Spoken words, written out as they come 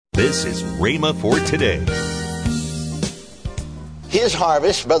This is Rhema for Today. His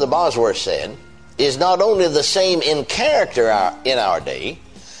harvest, Brother Bosworth said, is not only the same in character in our day,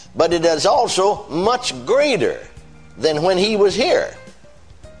 but it is also much greater than when he was here.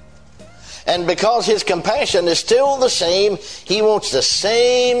 And because his compassion is still the same, he wants the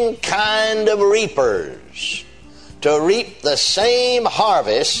same kind of reapers to reap the same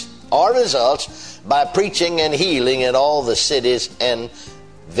harvest or results by preaching and healing in all the cities and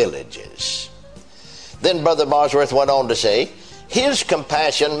villages. Then Brother Bosworth went on to say, his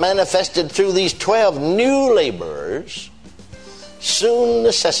compassion manifested through these 12 new laborers soon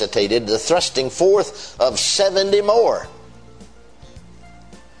necessitated the thrusting forth of 70 more,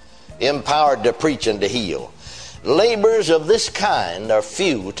 empowered to preach and to heal. Labors of this kind are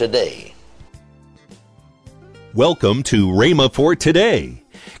few today. Welcome to Rhema for Today.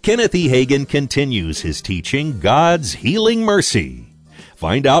 Kenneth E. Hagin continues his teaching, God's Healing Mercy.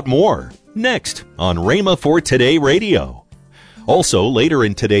 Find out more next on Rhema for Today Radio. Also, later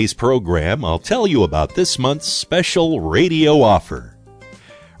in today's program, I'll tell you about this month's special radio offer.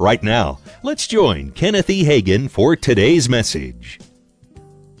 Right now, let's join Kenneth E. Hagin for today's message.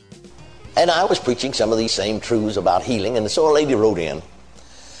 And I was preaching some of these same truths about healing, and so a lady wrote in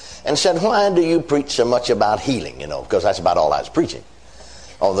and said, why do you preach so much about healing? Because that's about all I was preaching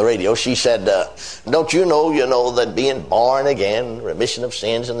on the radio. She said, don't you know that being born again, remission of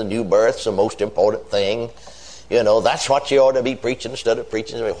sins and the new birth is the most important thing? That's what you ought to be preaching instead of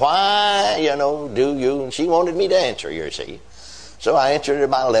preaching. Why, do you? And she wanted me to answer, you see. So I answered her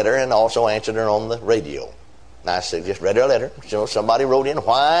by letter and also answered her on the radio. And I said, just read her letter. Somebody wrote in,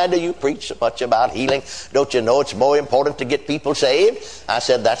 why do you preach so much about healing? Don't you know it's more important to get people saved? I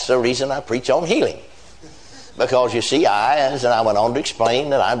said, that's the reason I preach on healing. Because you see, as I went on to explain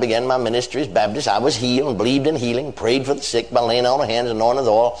that I began my ministry as Baptist, I was healed and believed in healing, prayed for the sick by laying on their hands and anointing with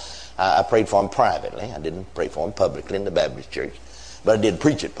oil. I prayed for them privately. I didn't pray for them publicly in the Baptist church, but I did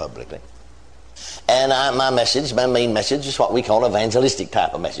preach it publicly. And my main message is what we call an evangelistic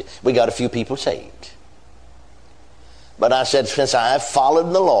type of message. We got a few people saved. But I said, since I have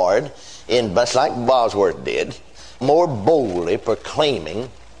followed the Lord, just like Bosworth did, more boldly proclaiming,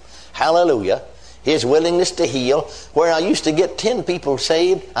 hallelujah, his willingness to heal, where I used to get 10 people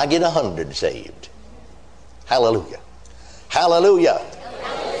saved, I get 100 saved. Hallelujah. Hallelujah.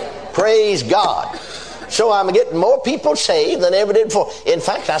 Hallelujah. Praise God. So I'm getting more people saved than ever did before. In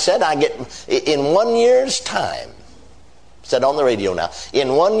fact, I said I get, in 1 year's time, said on the radio now,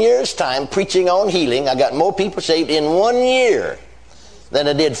 in 1 year's time preaching on healing, I got more people saved in 1 year than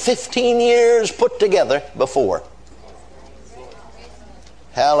I did 15 years put together before.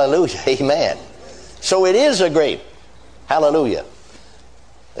 Hallelujah. Amen. So it is a great, hallelujah.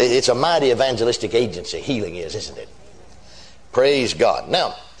 It's a mighty evangelistic agency, healing is, isn't it? Praise God.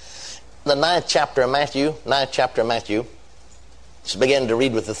 Now, the 9th chapter of Matthew, let's begin to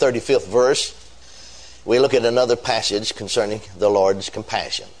read with the 35th verse. We look at another passage concerning the Lord's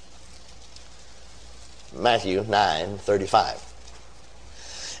compassion. Matthew 9:35.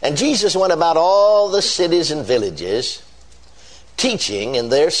 And Jesus went about all the cities and villages, teaching in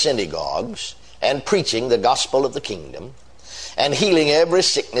their synagogues, and preaching the gospel of the kingdom, and healing every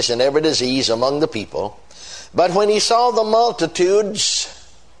sickness and every disease among the people. But when he saw the multitudes,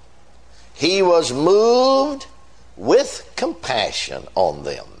 he was moved with compassion on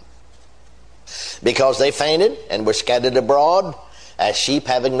them, because they fainted and were scattered abroad as sheep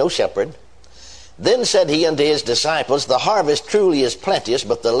having no shepherd. Then said he unto his disciples, the harvest truly is plenteous,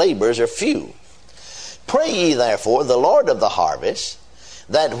 but the laborers are few. Pray ye therefore the Lord of the harvest,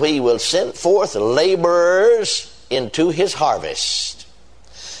 that he will send forth laborers into his harvest.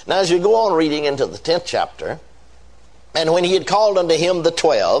 Now as you go on reading into the 10th chapter, and when he had called unto him the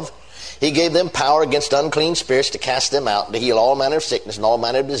 12, he gave them power against unclean spirits to cast them out, and to heal all manner of sickness and all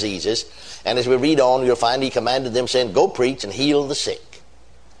manner of diseases. And as we read on, you'll find he commanded them, saying, go preach and heal the sick.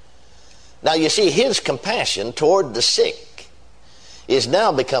 Now you see, his compassion toward the sick is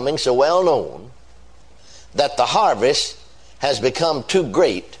now becoming so well known that the harvest has become too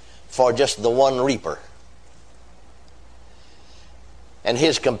great for just the one reaper. And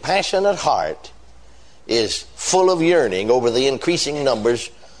his compassionate heart is full of yearning over the increasing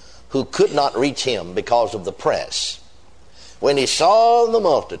numbers who could not reach him because of the press. When he saw the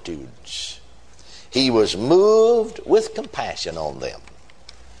multitudes, he was moved with compassion on them.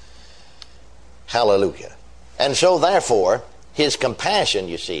 Hallelujah. And so therefore, his compassion,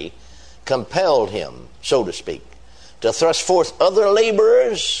 you see, compelled him, so to speak, to thrust forth other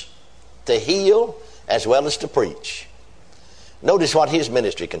laborers to heal as well as to preach. Notice what his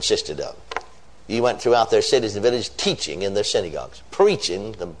ministry consisted of. He went throughout their cities and villages, teaching in their synagogues,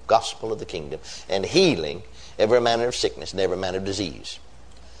 preaching the gospel of the kingdom, and healing every manner of sickness and every manner of disease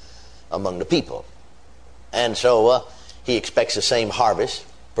among the people. And so he expects the same harvest,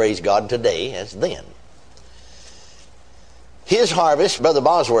 praise God, today as then. His harvest, Brother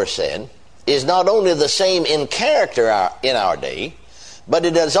Bosworth said, is not only the same in character in our day, but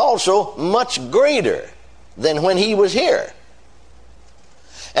it is also much greater than when he was here.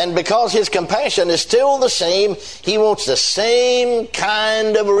 And because his compassion is still the same, he wants the same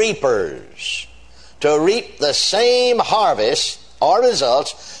kind of reapers to reap the same harvest or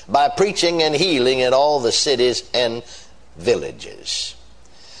results by preaching and healing in all the cities and villages.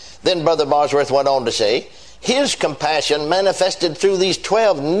 Then Brother Bosworth went on to say, his compassion manifested through these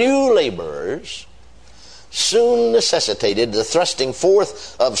 12 new laborers soon necessitated the thrusting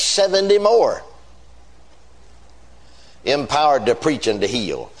forth of 70 more, empowered to preach and to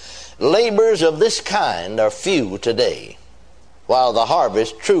heal. Laborers of this kind are few today, while the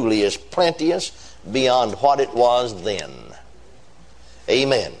harvest truly is plenteous beyond what it was then.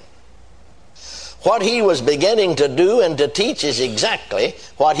 Amen. What he was beginning to do and to teach is exactly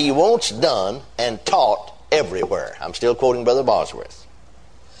what he wants done and taught everywhere. I'm still quoting Brother Bosworth.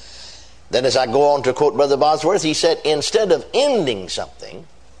 Then as I go on to quote Brother Bosworth, he said, instead of ending something,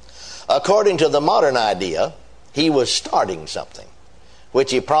 according to the modern idea, he was starting something,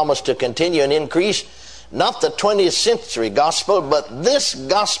 which he promised to continue and increase, not the 20th century gospel, but this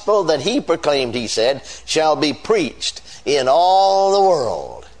gospel that he proclaimed, he said, shall be preached in all the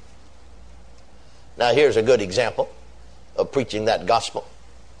world. Now here's a good example of preaching that gospel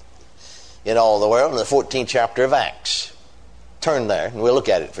in all the world, in the 14th chapter of Acts. Turn there and we'll look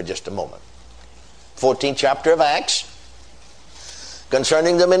at it for just a moment. 14th chapter of Acts,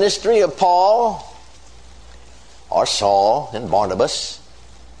 concerning the ministry of Paul, or Saul and Barnabas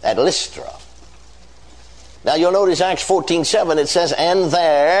at Lystra. Now you'll notice Acts 14:7, it says, and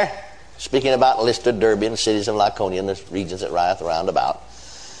there, speaking about Lystra, Derbe, and cities of Lycaonia, and the regions that rieth round about,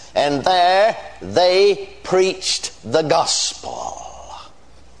 and there they preached the gospel.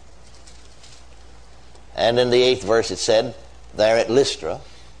 And in the 8th verse it said, there at Lystra,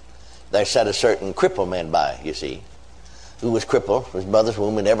 there sat a certain crippled man by, you see, who was crippled, his mother's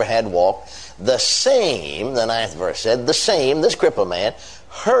womb, and never had walked. The same, the 9th verse said, the same, this crippled man,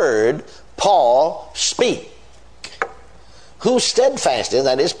 heard Paul speak, who steadfastly,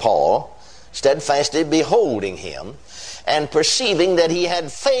 that is Paul, steadfastly beholding him, and perceiving that he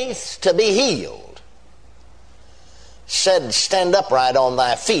had faith to be healed, said, stand upright on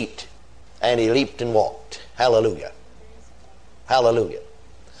thy feet. And he leaped and walked. Hallelujah. Hallelujah.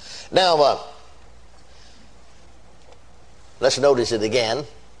 Now, let's notice it again,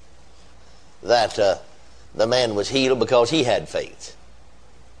 that the man was healed because he had faith,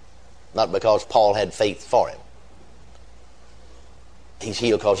 not because Paul had faith for him. He's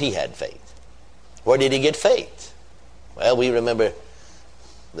healed because he had faith. Where did he get faith? Well, we remember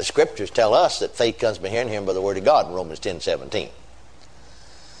the scriptures tell us that faith comes by hearing, hearing by the word of God in Romans 10:17.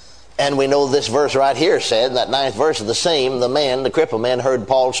 And we know this verse right here said, that 9th verse of the same, the man, the crippled man, heard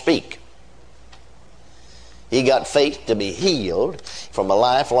Paul speak. He got faith to be healed from a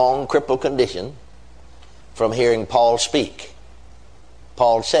lifelong crippled condition from hearing Paul speak.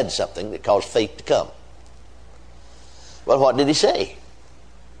 Paul said something that caused faith to come. Well, what did he say?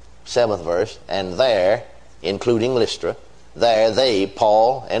 7th verse, and there, including Lystra, there they,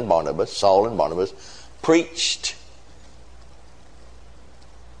 Paul and Barnabas, Saul and Barnabas, preached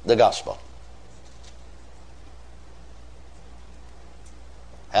the gospel.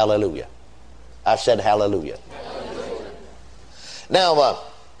 Hallelujah. I said hallelujah. Hallelujah. Now,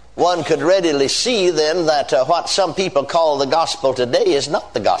 one could readily see then that what some people call the gospel today is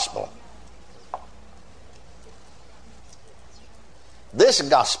not the gospel. This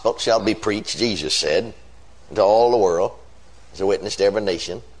gospel shall be preached, Jesus said, to all the world, as a witness to every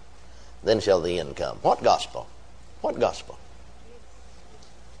nation, then shall the end come. What gospel? What gospel?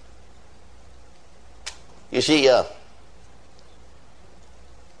 You see,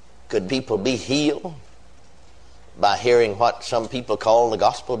 could people be healed by hearing what some people call the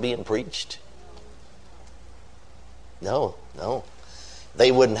gospel being preached? No, no.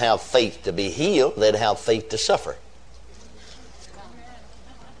 They wouldn't have faith to be healed. They'd have faith to suffer.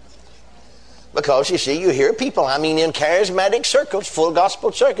 Because, you see, you hear people, I mean, in charismatic circles, full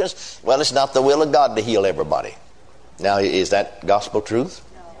gospel circles, well, it's not the will of God to heal everybody. Now, is that gospel truth?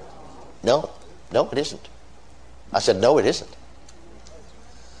 No. No, it isn't. I said, no, it isn't.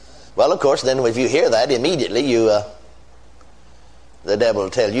 Well, of course, then if you hear that, immediately the devil will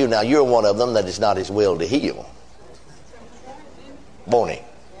tell you, now you're one of them that is not his will to heal. Won't he?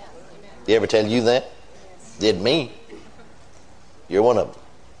 Did he ever tell you that? Did me. You're one of them.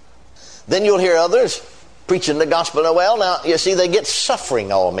 Then you'll hear others preaching the gospel. Well, now, you see, they get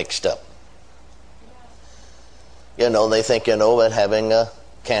suffering all mixed up. You know, they think, that having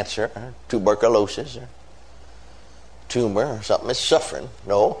cancer or tuberculosis or tumor or something is suffering.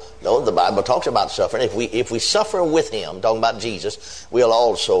 No, the Bible talks about suffering. If we suffer with him, talking about Jesus, we'll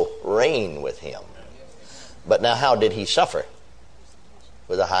also reign with him. But now, how did he suffer?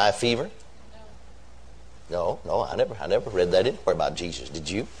 With a high fever? No, I never read that anywhere about Jesus. Did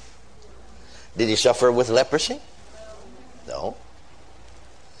you? Did he suffer with leprosy? No.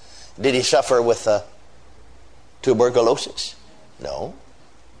 Did he suffer with tuberculosis? No.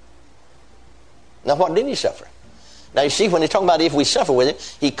 Now, what did he suffer? Now, you see, when he's talking about if we suffer with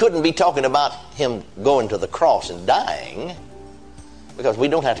it, he couldn't be talking about him going to the cross and dying, because we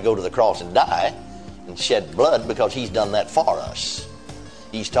don't have to go to the cross and die and shed blood, because he's done that for us.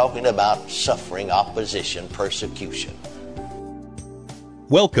 He's talking about suffering, opposition, persecution.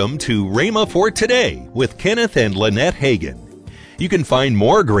 Welcome to Rhema for Today with Kenneth and Lynette Hagin. You can find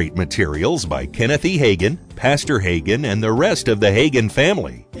more great materials by Kenneth E. Hagin, Pastor Hagin, and the rest of the Hagin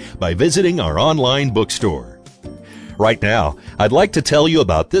family by visiting our online bookstore. Right now, I'd like to tell you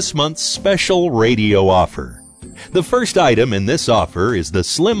about this month's special radio offer. The first item in this offer is the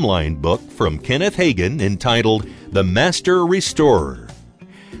Slimline book from Kenneth Hagin entitled The Master Restorer.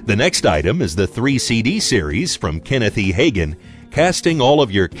 The next item is the 3 CD series from Kenneth E. Hagin, Casting All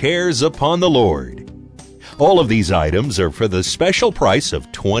of Your Cares Upon the Lord. All of these items are for the special price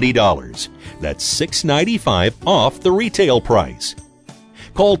of $20. That's $6.95 off the retail price.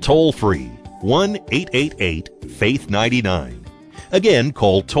 Call toll-free 1-888-FAITH-99. Again,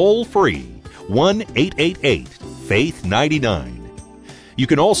 call toll-free 1-888-FAITH-99. You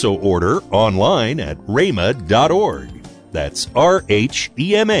can also order online at rhema.org. That's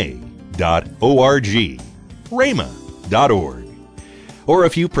RHEMA.org. rhema.org. Or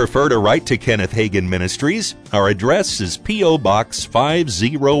if you prefer to write to Kenneth Hagin Ministries, our address is P.O. Box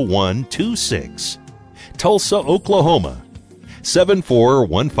 50126, Tulsa, Oklahoma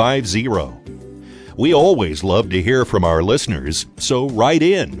 74150. We always love to hear from our listeners, so write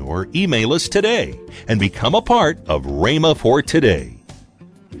in or email us today and become a part of Rhema for Today.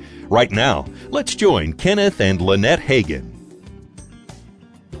 Right now, let's join Kenneth and Lynette Hagin.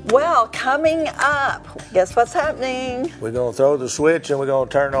 Well, coming up, guess what's happening? We're going to throw the switch and we're going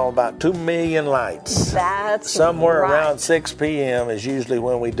to turn on about 2 million lights. That's somewhere right. Around 6 p.m. is usually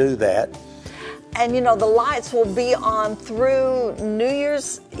when we do that. And the lights will be on through New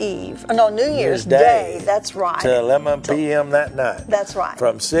Year's Day. That's right. To 11 p.m. that night. That's right.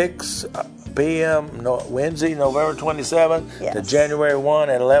 From 6 p.m. Wednesday, November 27th to January 1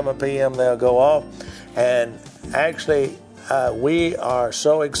 at 11 p.m. they'll go off. And actually, we are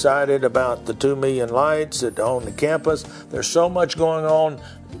so excited about the 2 million lights on the campus. There's so much going on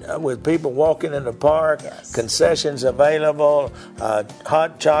with people walking in the park, concessions available,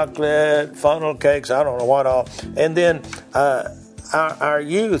 hot chocolate, funnel cakes, I don't know what all. And then our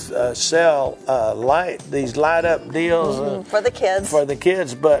youth sell these light-up deals for the kids. For the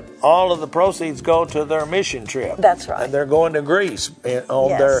kids, but all of the proceeds go to their mission trip. That's right. And they're going to Greece in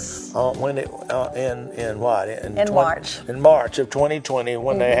March. In March of 2020,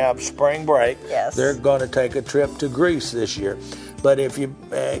 when they have spring break, they're going to take a trip to Greece this year. But if you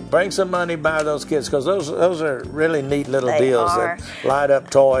bring some money, buy those kids, because those are really neat little deals. That light up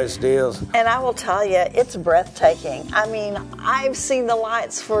toys deals. And I will tell you, it's breathtaking. I mean, I've seen the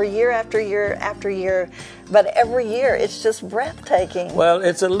lights for year after year after year, but every year it's just breathtaking. Well,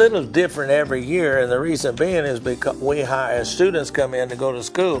 it's a little different every year, and the reason being is because we hire, as students come in to go to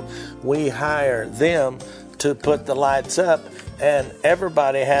school, we hire them to put the lights up. And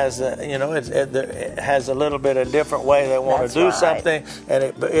everybody has, it has a little bit of different way they want to do something, and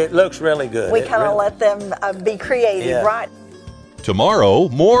it looks really good. We kind of let them be creative, right? Tomorrow,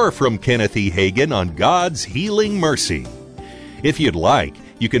 more from Kenneth E. Hagin on God's healing mercy. If you'd like,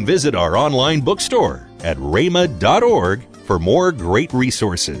 you can visit our online bookstore at rhema.org for more great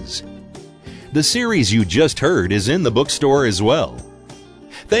resources. The series you just heard is in the bookstore as well.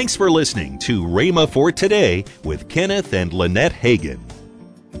 Thanks for listening to Rhema for Today with Kenneth and Lynette Hagin.